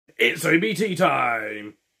It's OBT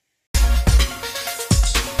time!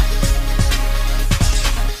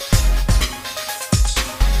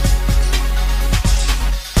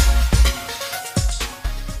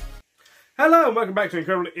 Hello and welcome back to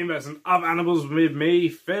Incredible Inverts and Other Animals with me,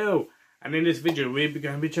 Phil. And in this video we're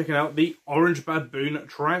going to be checking out the orange baboon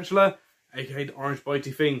tarantula, aka the orange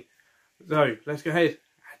bitey thing. So let's go ahead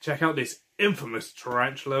and check out this infamous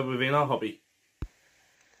tarantula within our hobby.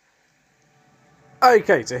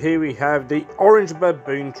 Okay, so here we have the orange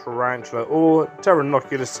baboon tarantula, or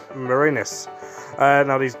Pteronocculus marinus.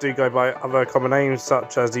 Now these do go by other common names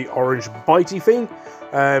such as the orange bitey thing,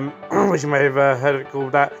 which you may have heard it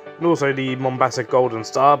called that, and also the Mombasa golden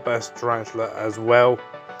starburst tarantula as well,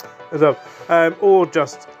 or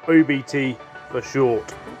just OBT for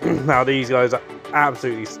short. Now these guys are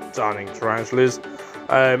absolutely stunning tarantulas.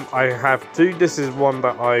 I have two. This is one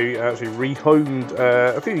that I actually rehomed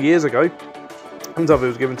a few years ago. And so it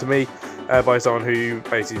was given to me by someone who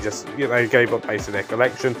basically just, gave up basically their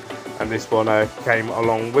collection, and this one came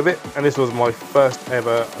along with it, and this was my first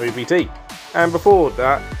ever OBT. And before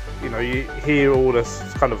that, you hear all this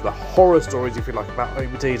kind of the horror stories, if you like, about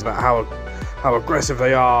OBTs, about how aggressive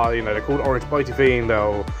they are. They're called orange bitey fiend.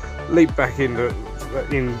 They'll leap back in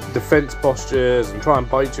defense postures and try and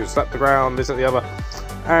bite you, slap the ground, this and the other.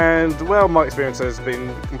 And well, my experience has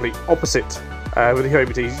been complete opposite. With the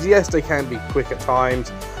OBTs, yes, they can be quick at times.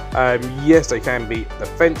 Yes, they can be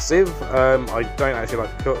defensive. I don't actually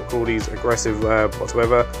like to call these aggressive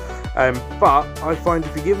whatsoever. But I find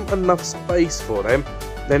if you give them enough space for them,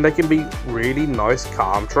 then they can be really nice,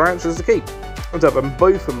 calm tarantulas to keep. And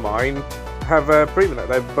both of mine have proven that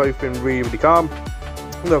they've both been really, really calm.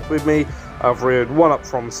 With me, I've reared one up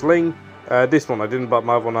from Sling. This one I didn't, but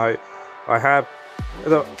my other one I have.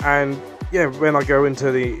 And yeah, when I go into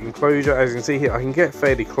the enclosure, as you can see here, I can get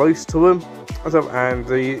fairly close to them, and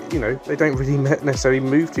they don't really necessarily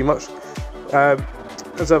move too much.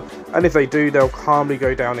 And if they do, they'll calmly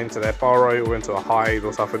go down into their burrow or into a hide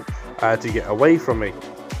or something to get away from me.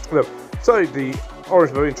 So the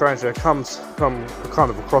orange baboon tarantula comes from kind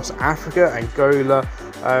of across Africa, Angola,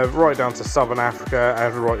 right down to southern Africa,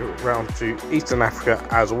 and right around to eastern Africa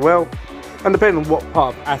as well. And depending on what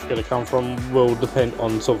part of Africa they come from will depend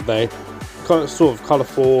on sort of their sort of colour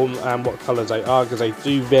form and what colours they are, because they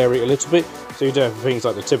do vary a little bit. So you do have things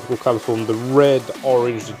like the typical colour form, the red, the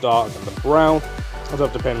orange, the dark and the brown,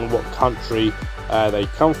 depending on what country they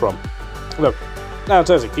come from. Look, now in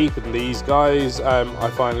terms of keeping these guys, I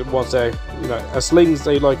find that once they're, as slings,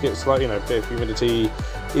 they like it slightly, a bit of humidity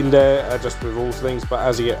in there, just with all slings. But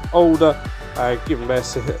as you get older, given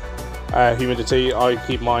less humidity, I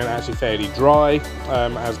keep mine actually fairly dry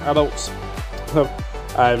as adults.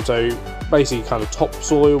 So basically kind of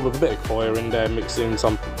topsoil with a bit of coir in there, mixed in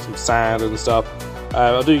some sand and stuff.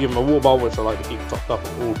 I do give them a water bowl, which I like to keep topped up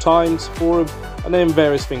at all times for them, and then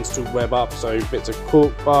various things to web up, so bits of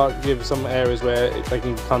cork bark, give some areas where they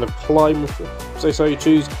can kind of climb if they so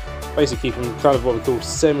choose. Basically keep them kind of what we call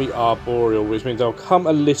semi-arboreal, which means they'll come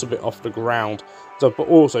a little bit off the ground, but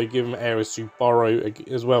also give them areas to burrow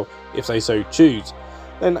as well if they so choose.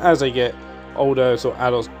 Then as they get older, sort of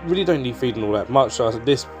adults, really don't need feeding all that much. So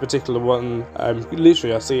this particular one,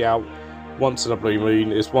 literally I see out once in a blue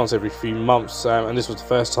moon. It's once every few months, and this was the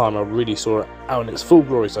first time I really saw it out in its full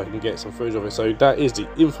glory, so I can get some footage of it. So that is the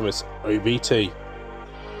infamous OBT.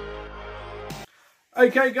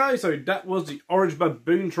 Okay guys, so that was the orange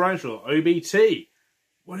baboon tarantula, OBT.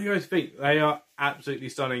 What do you guys think? They are absolutely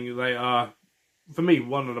stunning. They are, for me,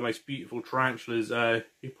 one of the most beautiful tarantulas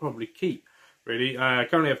you probably keep, really. I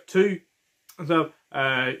currently have two. So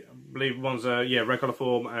I believe one's red colour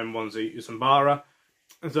form and one's a Usambara.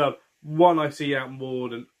 And so one I see out more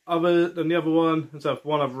than the other one. And so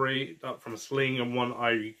one I've reared up from a sling, and one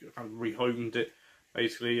I kind of rehomed it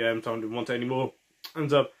basically. So I didn't want it anymore. And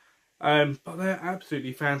so but they're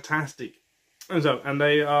absolutely fantastic. And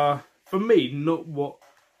they are, for me, not what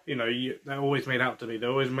they're always made out to be. They're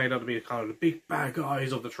always made out to be kind of the big bad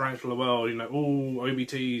guys of the tarantula world. All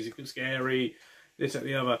OBTs, scary, this and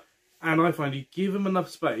the other. And I find you give them enough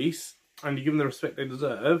space and you give them the respect they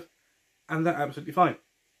deserve, and they're absolutely fine.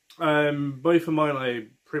 Both of mine I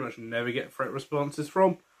pretty much never get threat responses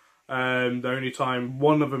from. The only time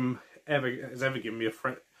one of them has ever given me a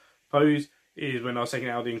threat pose is when I was taking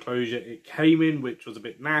it out of the enclosure it came in, which was a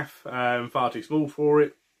bit naff, far too small for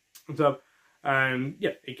it. And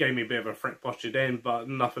yeah, it gave me a bit of a threat posture then, but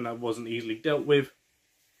nothing that wasn't easily dealt with.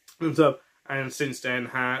 And since then,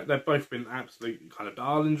 they've both been absolute kind of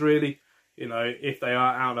darlings, really. If they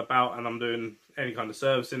are out and about and I'm doing any kind of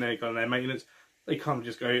servicing, any kind of their maintenance, they can't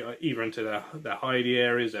just go either into their hidey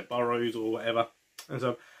areas, their burrows or whatever.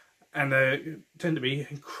 And and they tend to be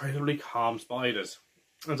incredibly calm spiders,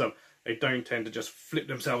 and so they don't tend to just flip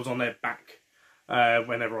themselves on their back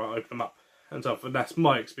whenever I open them up, and so that's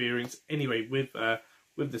my experience anyway with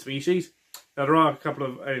the species. Now there are a couple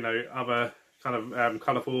of other kind of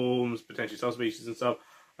colour forms, potentially subspecies and stuff.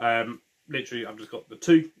 Literally, I've just got the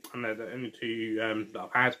two, and they're the only two that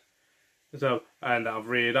I've had, and that I've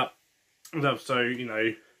reared up, so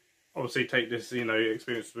obviously take this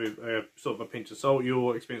experience with sort of a pinch of salt.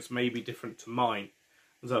 Your experience may be different to mine,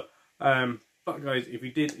 but guys, if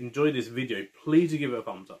you did enjoy this video, please do give it a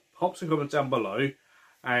thumbs up, pop some comments down below,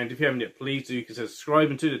 and if you haven't yet, please do consider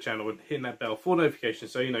subscribing to the channel and hitting that bell for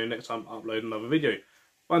notifications so you know next time I upload another video.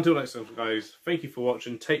 But until next time guys, thank you for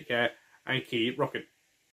watching, take care and keep rocking.